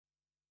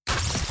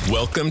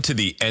Welcome to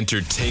the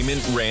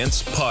Entertainment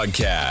Rants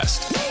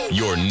Podcast,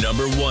 your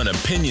number one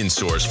opinion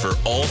source for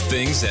all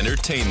things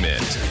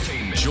entertainment.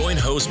 Join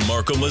host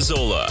Marco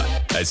Mazzola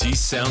as he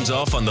sounds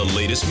off on the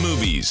latest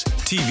movies,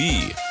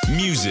 TV,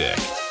 music,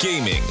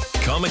 gaming,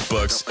 comic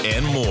books,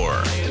 and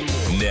more.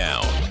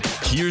 Now,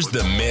 here's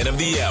the man of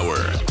the hour,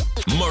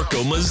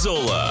 Marco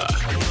Mazzola.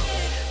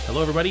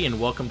 Hello, everybody, and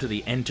welcome to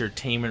the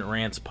Entertainment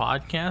Rants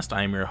Podcast.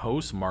 I'm your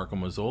host, Marco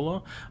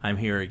Mazzola. I'm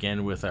here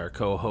again with our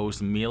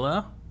co-host,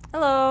 Mila.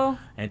 Hello.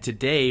 And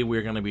today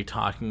we're going to be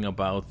talking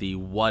about the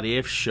What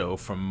If show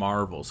from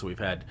Marvel. So we've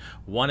had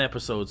one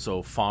episode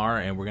so far,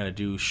 and we're going to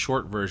do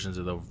short versions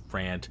of the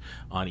rant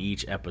on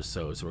each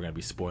episode. So we're going to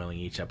be spoiling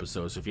each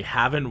episode. So if you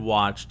haven't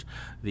watched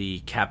the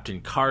Captain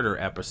Carter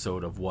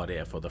episode of What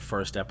If, or the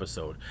first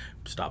episode,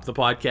 stop the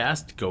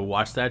podcast, go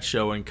watch that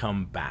show, and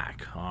come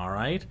back. All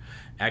right?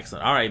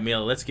 Excellent. All right,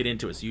 Mila, let's get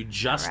into it. So you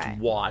just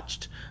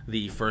watched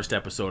the first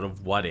episode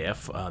of What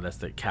If. That's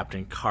the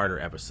Captain Carter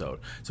episode.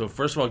 So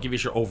first of all, give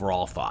us your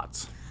overall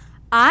thoughts.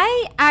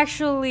 I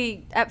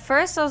actually, at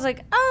first I was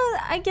like, oh,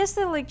 I guess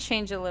they'll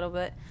change a little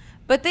bit.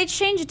 But they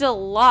changed a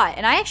lot,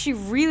 and I actually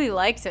really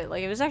liked it.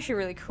 It was actually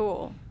really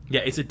cool. Yeah,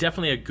 it's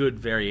definitely a good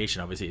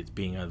variation. Obviously, it's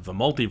being the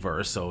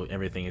multiverse, so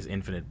everything is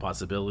infinite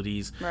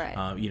possibilities. Right.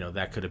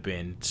 That could have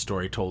been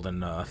story told in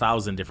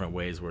 1,000 different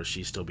ways where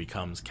she still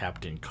becomes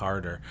Captain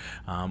Carter.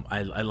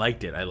 I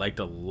liked it. I liked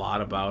a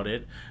lot about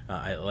it.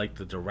 I liked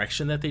the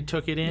direction that they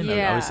took it in.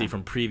 Yeah. Obviously,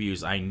 from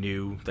previews, I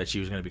knew that she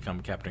was going to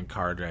become Captain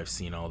Carter. I've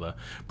seen all the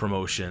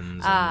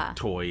promotions and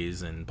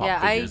toys and pop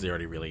figures they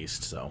already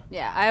released. So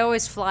yeah, I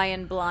always fly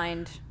in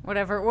blind.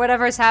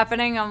 Whatever's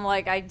happening, I'm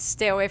like, I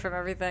stay away from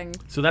everything.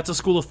 So that's a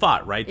school of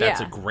thought, right?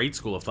 That's Yeah. a great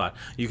school of thought.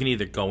 You can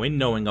either go in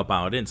knowing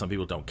about it, and some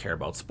people don't care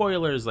about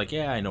spoilers,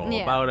 I know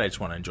all about it, I just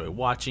want to enjoy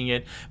watching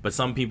it. But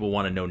some people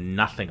want to know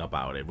nothing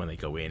about it when they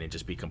go in and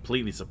just be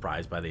completely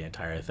surprised by the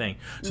entire thing.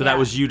 So that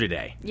was you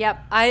today.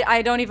 Yep.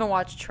 I don't even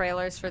watch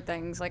trailers for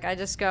things. I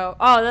just go,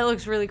 oh, that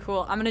looks really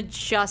cool. I'm going to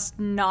just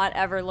not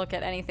ever look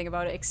at anything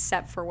about it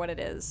except for what it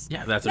is.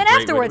 Yeah, that's then a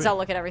great afterwards, way to I'll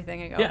look at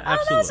everything and go, Yeah, oh,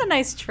 absolutely. that's a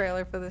nice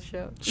trailer for the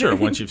show. Sure,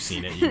 once you've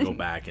seen it, you can go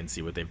back and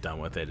see what they've done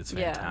with it. It's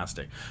Yeah.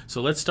 fantastic.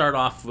 So let's start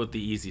off with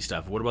the easy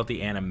stuff. What about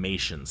the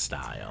animation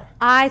style?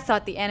 I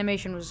thought the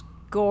animation was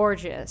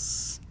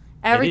gorgeous.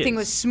 Everything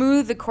was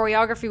smooth. The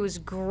choreography was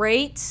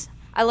great.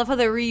 I love how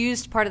they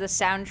reused part of the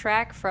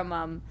soundtrack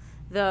from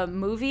the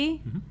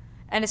movie. Mm-hmm.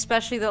 And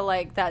especially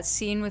that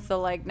scene with the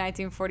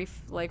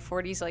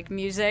 1940s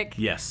music.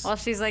 Yes. While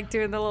she's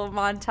doing the little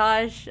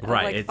montage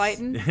of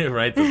fighting.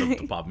 Right,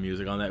 the pop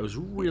music on that. It was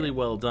really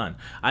well done.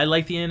 I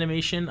like the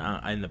animation.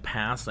 In the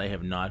past, I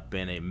have not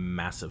been a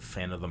massive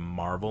fan of the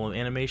Marvel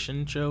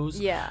animation shows.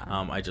 Yeah.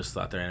 I just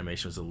thought their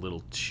animation was a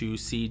little too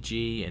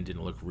CG and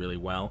didn't look really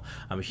well.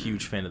 I'm a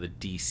huge fan of the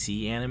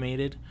DC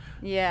animated.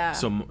 Yeah.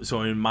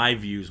 So in my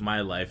views,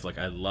 my life,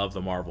 I love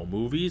the Marvel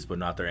movies, but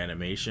not their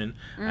animation.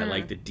 I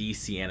like the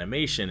DC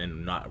animation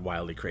and not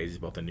wildly crazy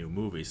about the new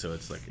movie. So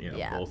it's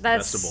both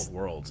best of both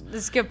worlds.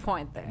 That's a good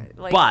point there.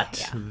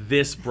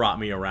 This brought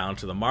me around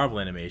to the Marvel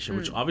animation,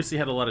 which obviously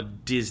had a lot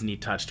of Disney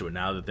touch to it.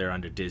 Now that they're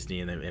under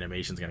Disney and the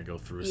animation's going to go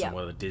through some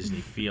of the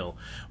Disney feel.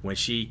 When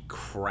she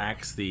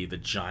cracks the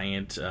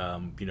giant,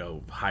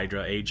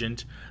 Hydra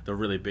agent, the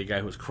really big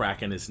guy who's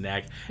cracking his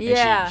neck,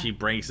 and she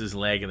breaks his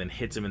leg and then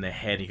hits him in the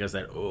head. He goes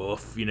that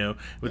oof,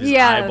 with his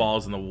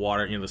eyeballs in the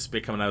water, the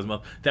spit coming out of his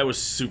mouth. That was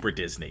super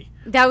Disney.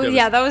 That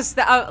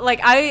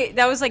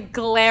was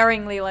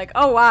glaringly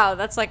oh wow,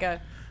 that's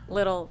a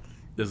little.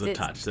 There's a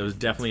touch. There was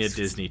definitely a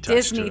Disney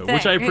touch to it,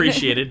 which I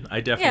appreciated. I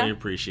definitely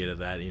appreciated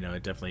that. It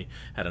definitely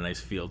had a nice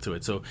feel to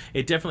it. So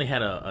it definitely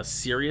had a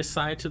serious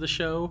side to the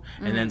show,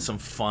 and then some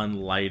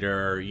fun,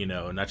 lighter,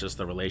 not just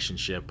the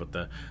relationship, but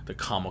the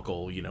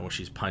comical, when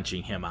she's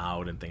punching him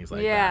out and things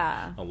like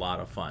that. A lot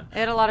of fun. It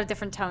had a lot of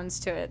different tones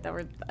to it that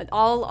were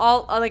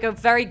all a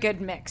very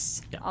good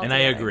mix. Yeah, and I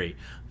agree.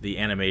 The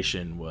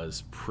animation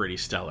was pretty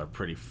stellar,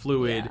 pretty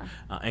fluid,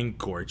 and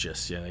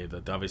gorgeous. Yeah,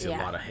 obviously a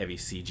lot of heavy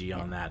CG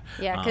on that.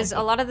 Yeah, because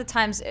a lot of the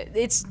times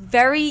it's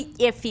very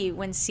iffy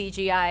when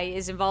CGI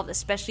is involved,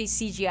 especially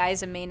CGI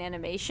as a main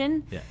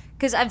animation. Yeah.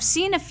 Because I've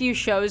seen a few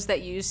shows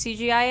that use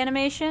CGI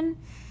animation,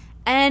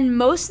 and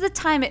most of the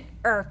time it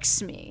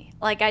irks me.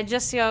 I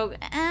just go,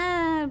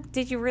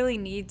 did you really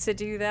need to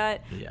do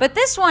that? Yeah. But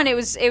this one, it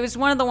was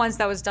one of the ones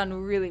that was done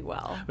really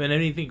well. But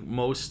I think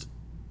most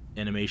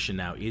animation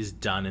now is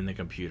done in the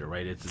computer,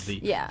 right? It's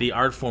the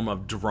art form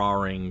of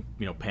drawing,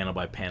 panel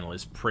by panel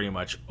is pretty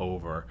much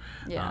over.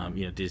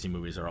 Disney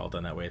movies are all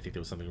done that way. I think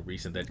there was something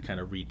recent that kind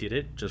of redid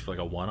it just for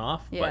a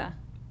one-off. Yeah.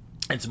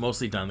 It's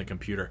mostly done on the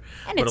computer,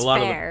 And but it's a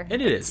lot fair. of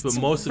it is. But It's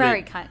most of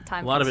very it, time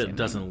a lot of it consuming.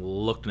 doesn't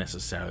look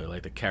necessarily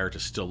like the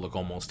characters. Still look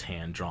almost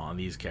hand drawn.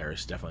 These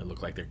characters definitely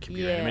look like they're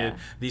computer animated.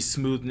 These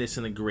smoothness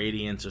and the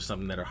gradients are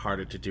something that are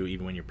harder to do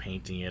even when you're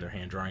painting it or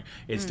hand drawing.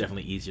 It's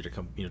definitely easier to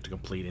to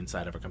complete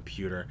inside of a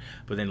computer.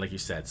 But then, like you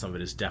said, some of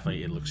it is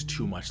definitely, it looks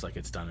too much like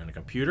it's done in a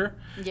computer.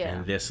 Yeah.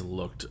 And this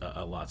looked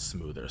a lot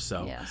smoother.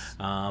 So, Yes.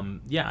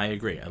 yeah, I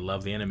agree. I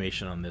love the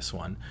animation on this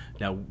one.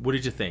 Now, what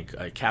did you think?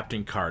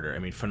 Captain Carter. I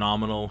mean,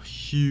 phenomenal,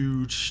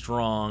 huge,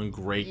 strong,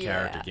 great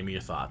character. Yeah. Give me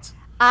your thoughts.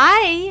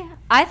 I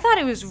thought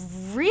it was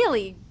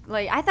really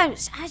like I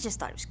just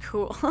thought it was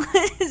cool.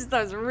 I just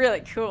thought it was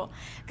really cool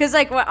because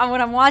like when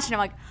I'm watching, I'm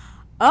like,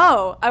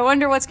 oh, I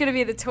wonder what's gonna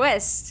be the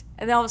twist,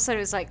 and then all of a sudden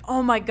it was like,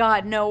 oh my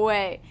god, no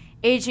way,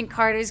 Agent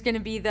Carter is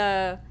gonna be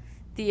the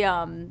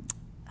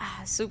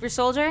super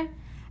soldier,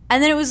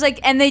 and then it was like,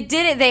 and they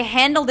did it, they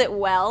handled it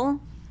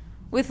well,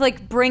 with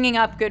like bringing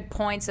up good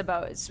points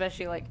about,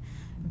 especially like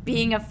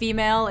being a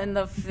female in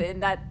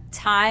that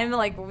time,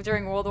 like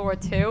during World War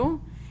II.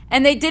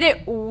 And they did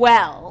it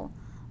well.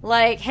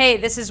 Like, hey,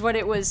 this is what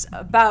it was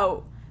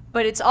about.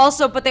 But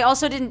they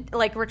also didn't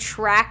like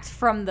retract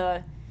from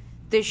the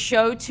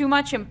show too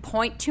much and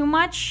point too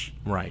much.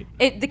 Right.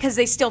 Because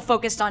they still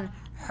focused on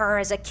her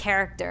as a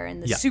character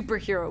and the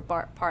superhero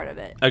part of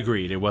it.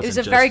 Agreed. It was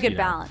a very good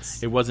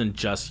balance. It wasn't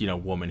just,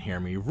 Woman Hear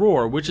Me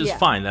Roar, which is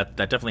fine. That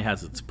definitely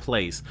has its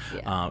place.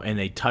 Yeah. And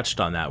they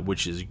touched on that,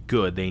 which is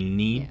good. They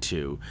need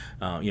to,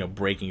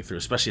 breaking through,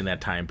 especially in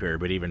that time period,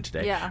 but even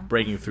today,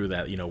 breaking through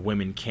that,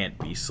 women can't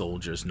be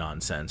soldiers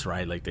nonsense,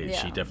 right? Like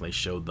she definitely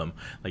showed them,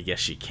 like, yes,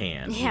 she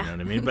can. Yeah. You know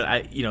what I mean?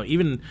 But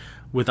even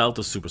without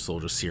the super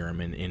soldier serum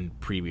in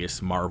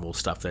previous Marvel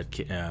stuff that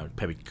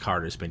Peggy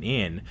Carter's been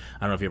in,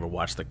 I don't know if you ever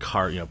watched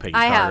Peggy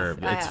Carter.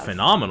 It's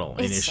phenomenal.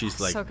 And she's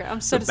like so good. I'm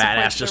so the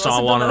badass just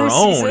all on her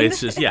own. It's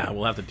just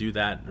we'll have to do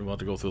that. We'll have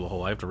to go through the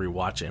whole. I have to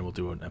rewatch it, and we'll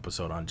do an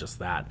episode on just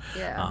that.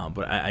 Yeah.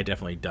 But I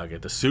definitely dug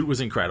it. The suit was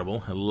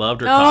incredible. I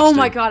loved her costume. Oh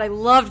my god, I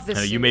loved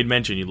this. You made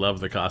mention you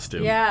loved the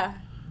costume. Yeah.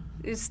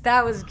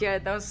 That was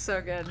good. That was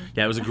so good.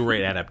 Yeah, it was a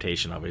great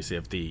adaptation, obviously,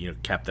 of the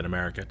Captain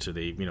America to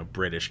the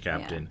British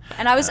Captain. Yeah.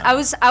 And I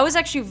was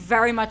actually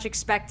very much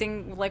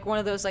expecting like one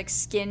of those like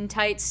skin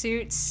tight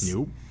suits.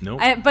 Nope.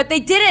 But they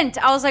didn't.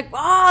 I was like,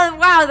 oh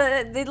wow,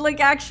 it like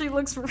actually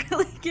looks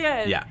really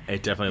good. Yeah,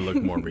 it definitely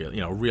looked more real,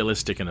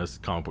 realistic in a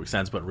comic book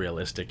sense, but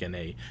realistic in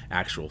a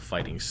actual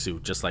fighting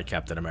suit, just like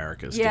Captain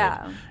America's did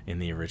in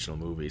the original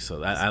movie.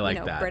 So I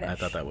like that. British. I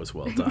thought that was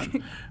well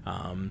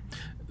done.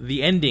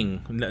 The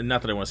ending,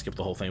 not that I want to skip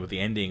the whole thing, but the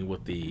ending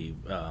with the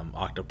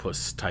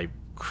octopus type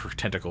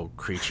tentacle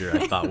creature,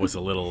 I thought was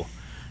a little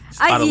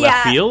out of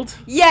left field.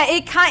 Yeah,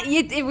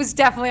 it was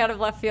definitely out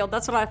of left field.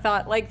 That's what I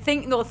thought. Like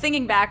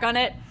thinking back on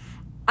it,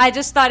 I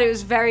just thought it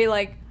was very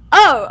like,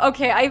 oh,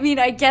 okay. I mean,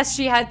 I guess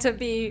she had to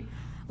be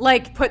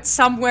like put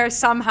somewhere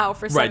somehow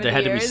for 70 years. Right, there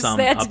had to be some.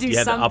 They had to do you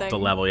had something. to up the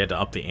level. You had to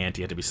up the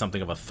ante. You had to be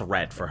something of a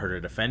threat for her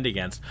to defend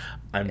against.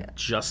 I'm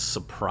just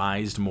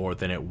surprised more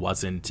than it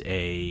wasn't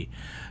a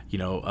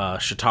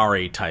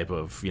Chitauri type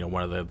of,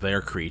 one of their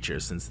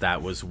creatures, since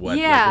that was what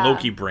like,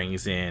 Loki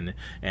brings in,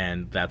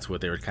 and that's what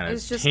they were kind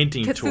of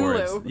hinting Cthulhu.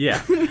 towards.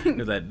 Yeah,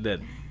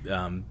 that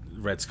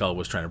Red Skull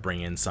was trying to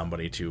bring in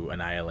somebody to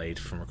annihilate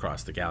from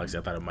across the galaxy.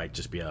 I thought it might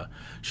just be a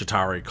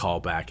Chitauri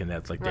callback, and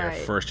that's like their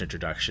first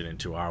introduction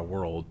into our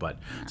world. But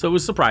so it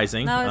was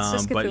surprising. No, it's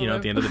just but Cthulhu.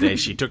 at the end of the day,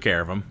 she took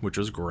care of him, which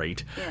was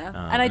great.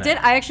 Yeah, and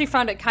I actually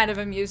found it kind of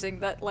amusing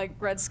that like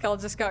Red Skull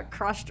just got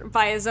crushed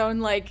by his own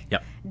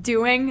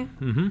doing.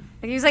 Mm-hmm.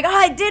 Like, he was like, oh,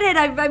 I did it!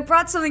 I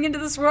brought something into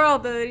this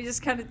world, and then he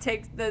just kind of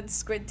the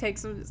squid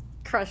takes him, just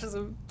crushes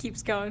him,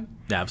 keeps going.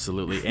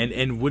 Absolutely.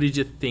 And what did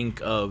you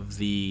think of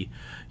the?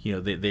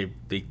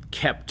 They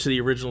kept to the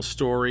original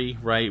story,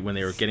 right, when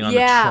they were getting on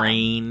the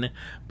train,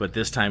 but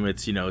this time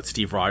it's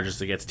Steve Rogers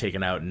that gets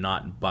taken out,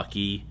 not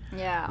Bucky.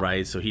 Yeah.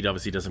 Right. So he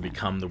obviously doesn't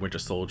become the Winter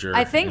Soldier.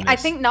 I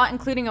think not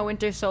including a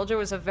Winter Soldier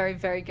was a very,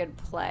 very good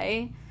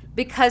play,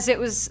 because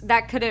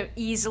that could have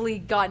easily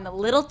gotten a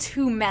little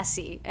too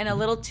messy and a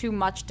little too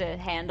much to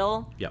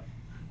handle. Yep.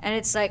 And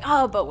it's like,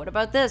 oh, but what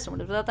about this? What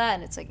about that?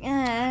 And it's like,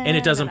 and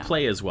it doesn't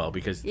play as well,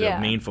 because the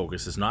main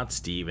focus is not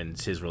Steve and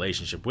it's his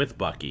relationship with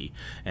Bucky,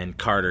 and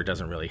Carter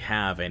doesn't really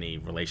have any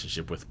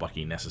relationship with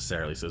Bucky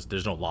necessarily, so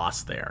there's no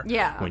loss there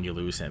when you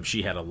lose him.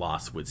 She had a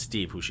loss with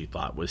Steve, who she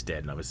thought was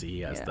dead, and obviously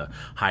he has the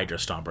Hydra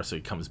Stomper, so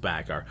he comes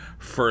back. Our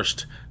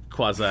first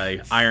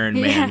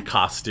quasi-Iron Man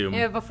costume.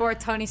 Yeah, before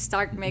Tony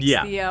Stark makes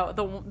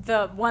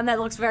the one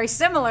that looks very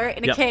similar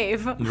in a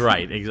cave.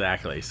 Right,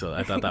 exactly. So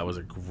I thought that was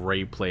a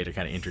great play to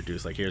kind of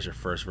introduce, like, here's your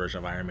first version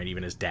of Iron Man.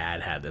 Even his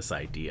dad had this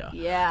idea.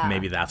 Yeah.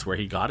 Maybe that's where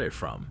he got it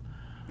from.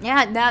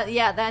 Yeah,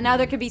 now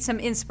there could be some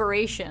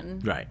inspiration.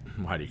 Right.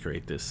 How do you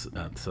create this?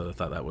 So I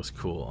thought that was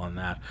cool on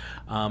that.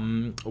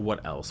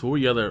 What else? What were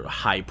your other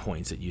high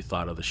points that you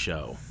thought of the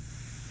show?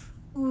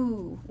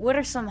 Ooh, what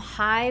are some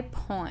high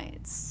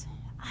points?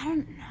 I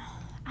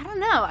don't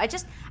know.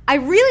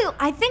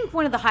 I think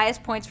one of the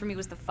highest points for me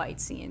was the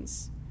fight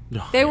scenes.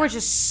 They were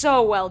just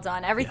so well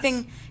done.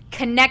 Everything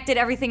connected.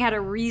 Everything had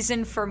a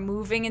reason for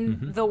moving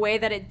in the way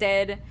that it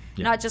did.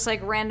 Yeah. Not just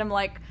like random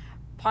like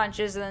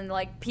punches and then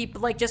like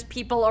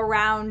people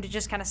around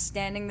just kind of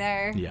standing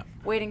there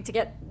waiting to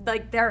get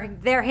like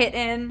their hit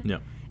in. Yeah.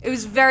 It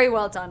was very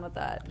well done with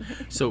that.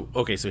 So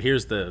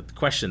here's the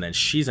question then.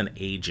 She's an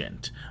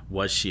agent.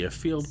 Was she a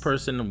field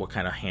person? What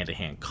kind of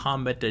hand-to-hand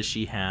combat does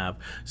she have?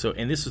 So,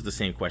 and this was the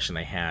same question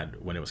I had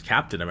when it was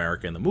Captain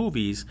America in the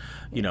movies.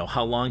 You know,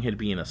 how long had he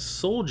been a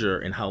soldier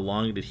and how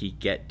long did he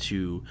get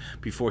to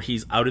before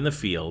he's out in the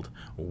field,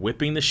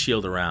 whipping the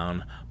shield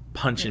around,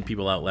 punching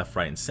people out left,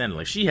 right, and center.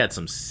 Like, she had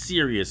some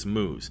serious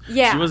moves.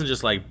 Yeah. She wasn't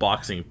just like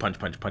boxing, punch,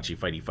 punchy,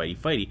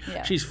 fighty.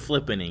 Yeah. She's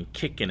flipping and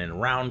kicking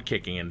and round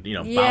kicking and,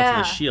 bouncing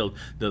the shield.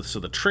 So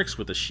the tricks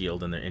with the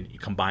shield and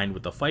combined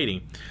with the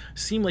fighting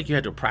seemed like you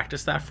had to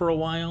practice that for a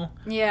while.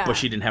 Yeah. But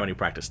she didn't have any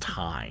practice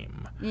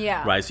time.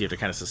 Yeah. Right? So you have to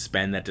kind of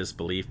suspend that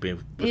disbelief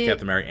with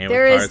Captain America and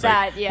with cards.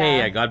 Like,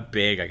 hey, I got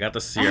big. I got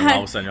the serum. All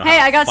of a sudden, I know how to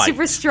fight. I got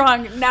super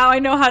strong. Now I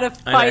know how to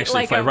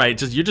fight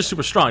right. You're just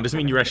super strong. Doesn't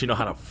mean you actually know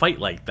how to fight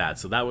like that.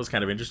 So that was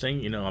kind of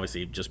interesting.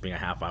 Obviously, just being a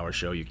half-hour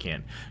show, you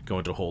can't go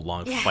into a whole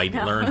long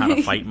learn how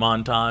to fight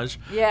montage.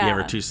 Yeah.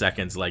 Every 2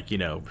 seconds, like,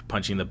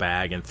 punching the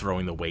bag and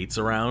throwing the weights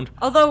around.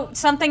 Although,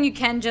 something you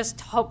can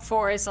just hope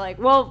for is like,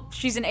 well,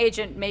 she's an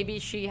agent. Maybe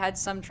she had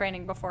some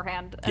training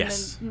beforehand.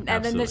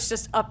 And then it's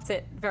just upped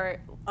it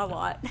a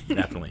lot.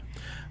 Definitely.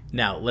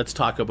 Now, let's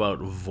talk about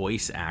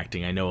voice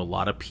acting. I know a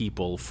lot of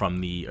people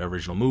from the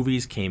original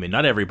movies came in.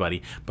 Not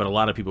everybody, but a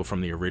lot of people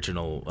from the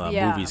original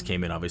movies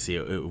came in. Obviously,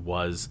 it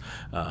was,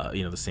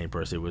 the same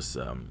person. It was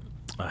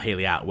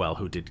Haley Atwell,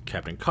 who did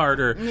Captain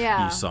Carter.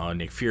 Yeah. You saw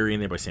Nick Fury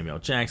in there by Samuel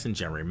Jackson.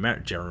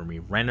 Jeremy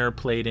Renner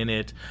played in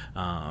it,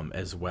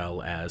 as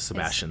well as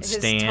Sebastian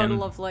Stan. His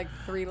total of like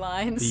 3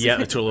 lines. Yeah,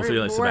 a total of 3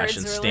 lines.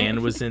 Sebastian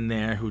Stan was in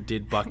there, who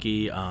did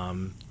Bucky.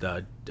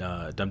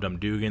 Dum Dum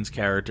Dugan's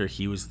character,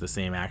 he was the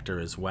same actor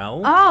as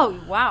well. Oh,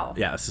 wow.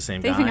 Yeah, it's the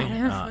same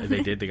guy.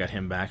 They got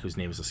him back, whose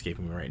name is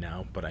escaping me right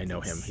now, but I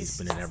know him. He's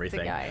been in everything.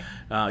 The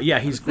guy. Yeah,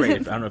 he's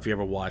great. I don't know if you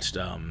ever watched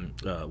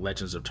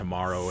Legends of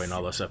Tomorrow and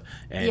all that stuff.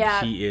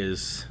 And he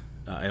is...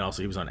 and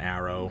also he was on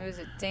Arrow. Was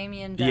it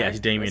Damien Dark? Yeah,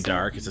 he's Damien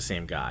Dark. It's the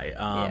same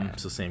guy.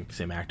 So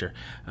same actor.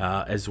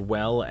 As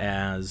well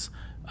as...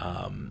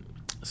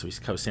 so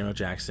he's Samuel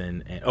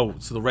Jackson.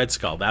 And, so the Red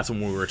Skull. That's what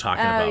we were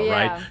talking about,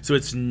 right? So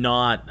it's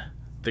not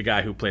the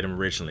guy who played him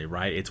originally,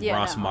 right? It's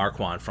Ross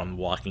Marquand from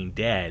Walking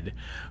Dead,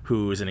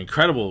 who is an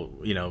incredible,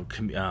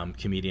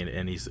 comedian,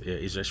 and he's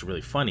just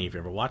really funny if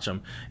you ever watch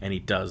him, and he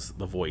does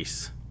the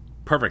voice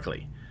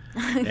perfectly.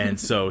 And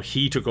so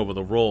he took over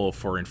the role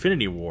for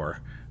Infinity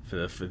War.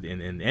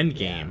 In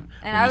Endgame,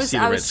 and I was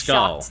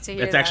shocked to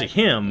hear it's actually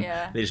him.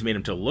 Yeah. They just made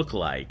him to look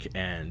like,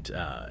 and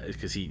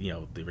because he,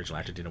 the original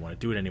actor didn't want to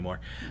do it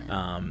anymore,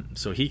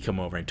 so he come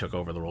over and took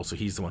over the role. So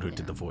he's the one who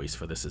did the voice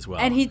for this as well,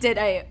 and he did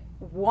a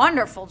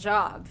wonderful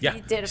job. Yeah,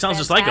 he did sounds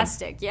just like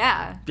him.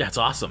 Yeah, that's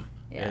awesome.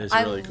 Yeah, it's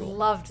really cool.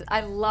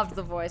 I loved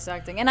the voice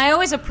acting, and I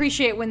always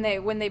appreciate when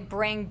they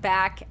bring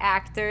back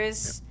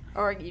actors. Yep.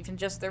 Or even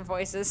just their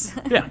voices.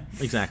 Yeah,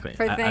 exactly.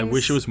 I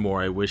wish it was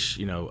more. I wish,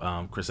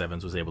 Chris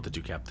Evans was able to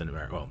do Captain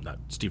America. Well, not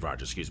Steve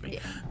Rogers, excuse me. Yeah.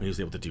 He was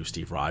able to do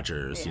Steve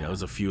Rogers. Yeah. There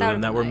was a few of them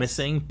that were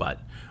missing,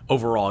 but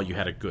overall, you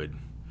had a good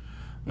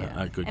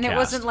cast. And it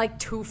wasn't like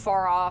too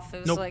far off.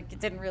 It was like, it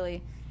didn't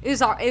really. It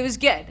was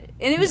good,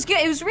 and it was good.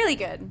 It was really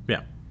good.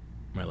 Yeah.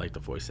 I like the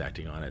voice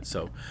acting on it.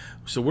 So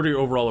what are your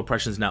overall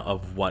impressions now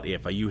of What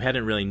If? You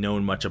hadn't really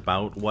known much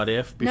about What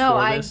If before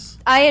this?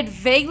 I had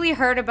vaguely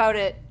heard about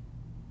it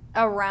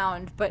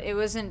around, but it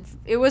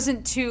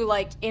wasn't too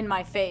like in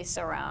my face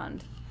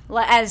around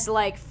as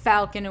like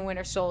Falcon and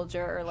Winter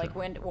Soldier or like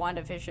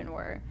WandaVision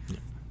were.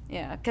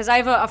 Yeah, because I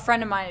have a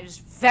friend of mine who's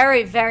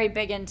very, very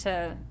big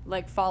into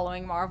like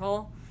following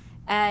Marvel,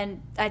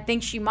 and I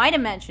think she might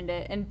have mentioned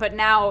it, but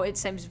now it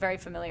seems very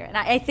familiar, and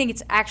I think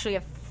it's actually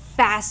a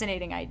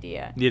fascinating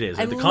idea. It is.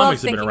 The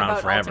comics have been around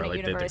forever.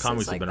 Like the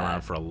comics have been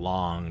around for a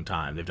long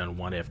time. They've done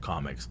What If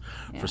comics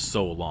for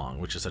so long,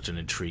 which is such an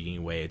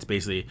intriguing way. It's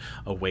basically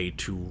a way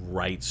to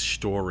write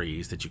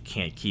stories that you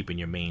can't keep in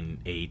your main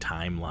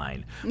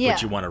timeline. Yeah.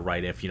 But you want to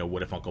write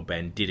what if Uncle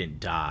Ben didn't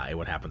die?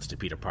 What happens to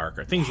Peter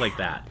Parker? Things like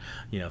that.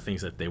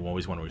 Things that they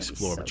always want to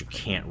explore, but you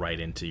can't write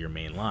into your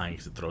main line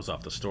because it throws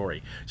off the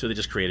story. So they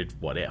just created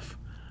What If.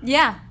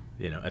 Yeah.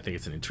 I think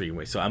it's an intriguing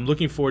way. So I'm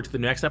looking forward to the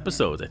next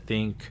episodes. I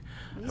think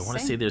I want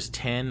to say there's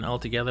 10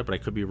 altogether, but I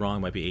could be wrong. It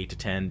might be 8 to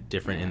 10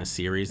 different in the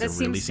series. They're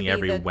releasing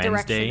every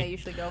Wednesday. They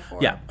usually go for.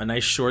 Yeah, a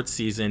nice short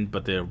season,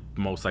 but there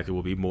most likely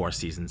will be more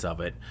seasons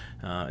of it.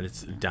 And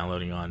it's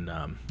downloading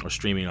on or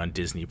streaming on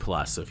Disney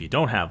Plus. So if you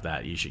don't have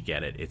that, you should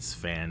get it. It's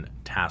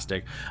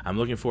fantastic. I'm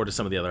looking forward to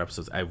some of the other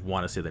episodes. I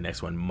want to say the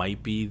next one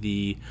might be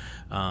the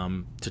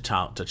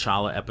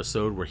T'Challa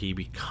episode where he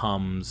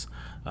becomes.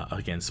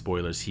 Again,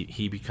 spoilers.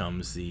 He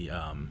becomes the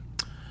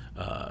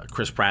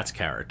Chris Pratt's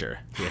character.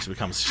 He actually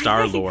becomes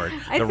Star-Lord.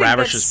 The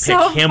Ravishers pick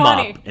him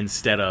up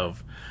instead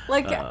of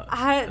Like,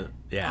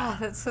 yeah.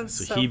 that sounds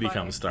so he funny.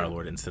 becomes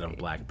Star-Lord instead of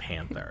Black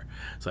Panther.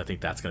 So I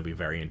think that's going to be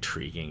very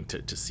intriguing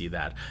to see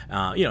that.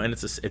 And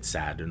it's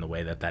sad in the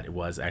way that it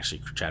was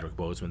actually Chadwick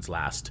Boseman's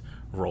last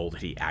role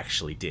that he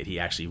actually did. He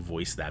actually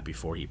voiced that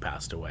before he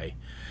passed away.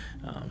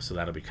 So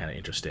that'll be kind of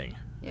interesting.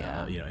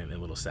 Yeah. And a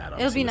little sad.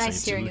 It'll be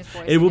nice hearing his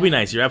voice. It will be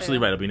nice. You're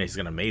absolutely right. It'll be nice. He's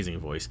got an amazing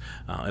voice.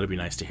 It'll be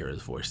nice to hear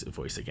his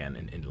voice again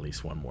in at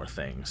least one more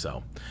thing.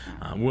 So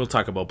we'll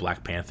talk about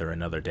Black Panther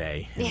another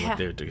day.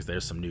 Because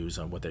there's some news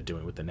on what they're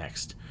doing with the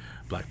next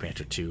Black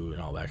Panther 2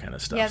 and all that kind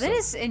of stuff. Yeah, that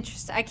is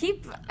interesting. I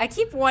keep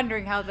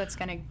wondering how that's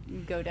going to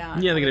go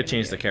down. Yeah, they're going to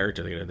change the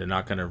character. They're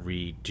not going to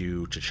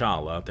redo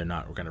T'Challa. They're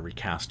not going to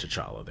recast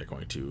T'Challa. They're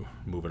going to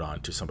move it on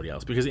to somebody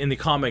else. Because in the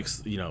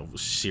comics,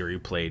 Shuri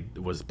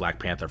was Black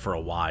Panther for a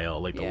while.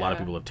 Like a lot of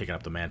people have taken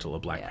up the mantle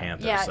of Black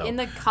Panther. Yeah, so in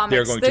the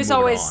comics, there's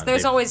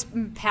always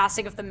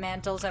passing of the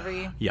mantles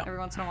every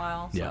once in a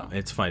while. So. Yeah,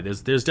 it's funny.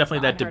 There's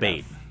definitely that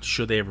debate.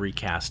 Should they have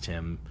recast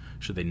him?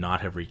 Should they not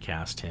have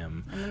recast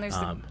him? And then there's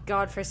the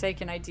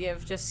godforsaken idea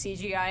of just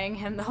CGIing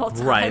him the whole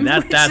time. Right,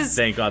 that's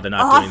thank God they're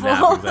not doing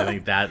that, because I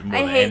think that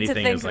more than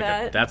anything is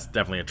like that's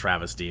definitely a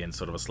travesty and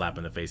sort of a slap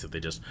in the face if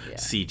they just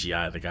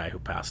CGI the guy who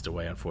passed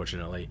away,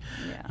 unfortunately.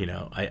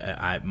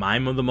 Yeah.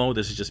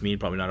 This is just me,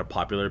 probably not a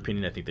popular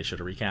opinion. I think they should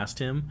have recast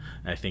him.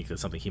 I think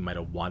that's something he might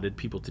have wanted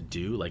people to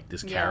do. Like,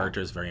 this character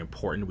is very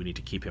important. We need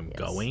to keep him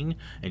going.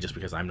 And just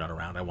because I'm not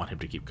around, I want him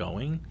to keep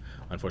going.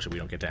 Unfortunately, we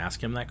don't get to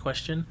ask him that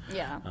question.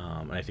 Yeah.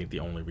 And I think the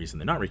only reason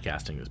they're not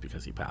recasting is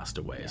because he passed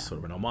away. It's sort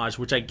of an homage,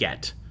 which I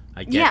get.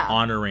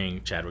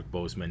 Honoring Chadwick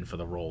Boseman for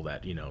the role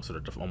that,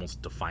 sort of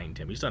almost defined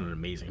him. He's done an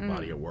amazing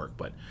body of work,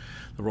 but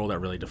the role that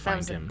really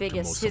defined him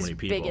to so many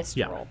people. Biggest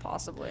role,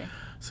 possibly.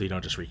 So you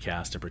don't just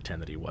recast and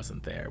pretend that he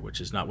wasn't there,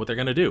 which is not what they're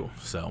going to do.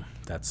 So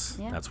that's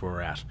where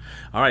we're at.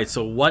 All right,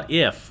 so What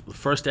If? The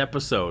first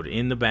episode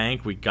in the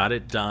bank. We got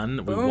it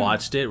done. Boom. We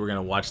watched it. We're going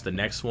to watch the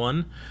next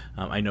one.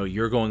 I know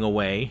you're going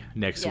away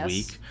next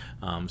week,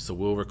 so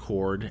we'll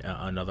record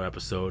another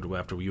episode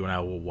after you and I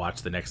will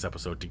watch the next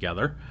episode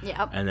together.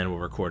 Yep. And then we'll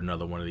record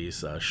another one of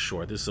these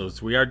short. So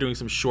we are doing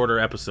some shorter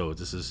episodes.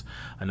 This is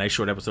a nice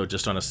short episode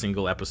just on a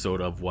single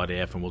episode of What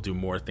If, and we'll do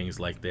more things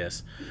like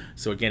this.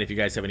 So again, if you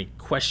guys have any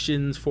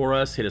questions for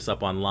us, hit us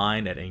up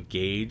online at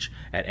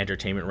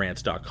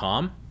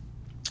engage@entertainmentrants.com.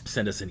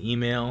 Send us an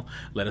email.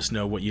 Let us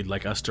know what you'd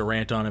like us to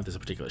rant on, if there's a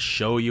particular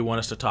show you want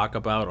us to talk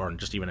about, or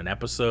just even an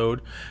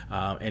episode.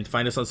 And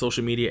find us on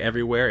social media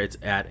everywhere. It's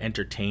at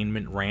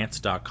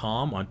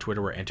entertainmentrants.com. On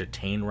Twitter, we're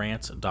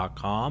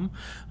entertainrants.com.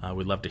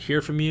 We'd love to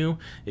hear from you.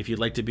 If you'd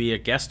like to be a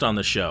guest on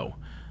the show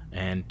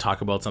and talk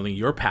about something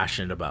you're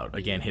passionate about,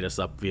 again, hit us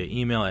up via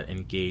email at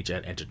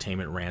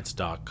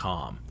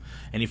engage@entertainmentrants.com.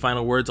 Any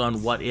final words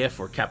on What If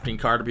or Captain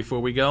Carter before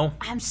we go?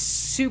 I'm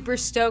super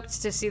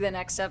stoked to see the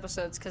next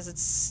episodes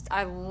because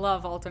I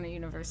love alternate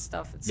universe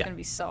stuff. It's going to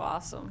be so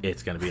awesome.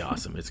 It's going to be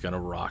awesome. It's going to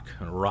rock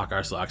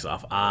our socks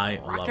off. I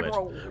love it.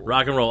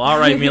 Rock and roll. All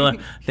right, Mila,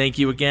 thank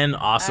you again.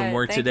 Awesome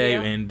work today.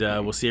 You. And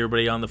we'll see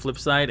everybody on the flip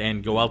side,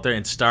 and go out there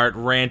and start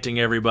ranting,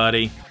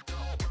 everybody.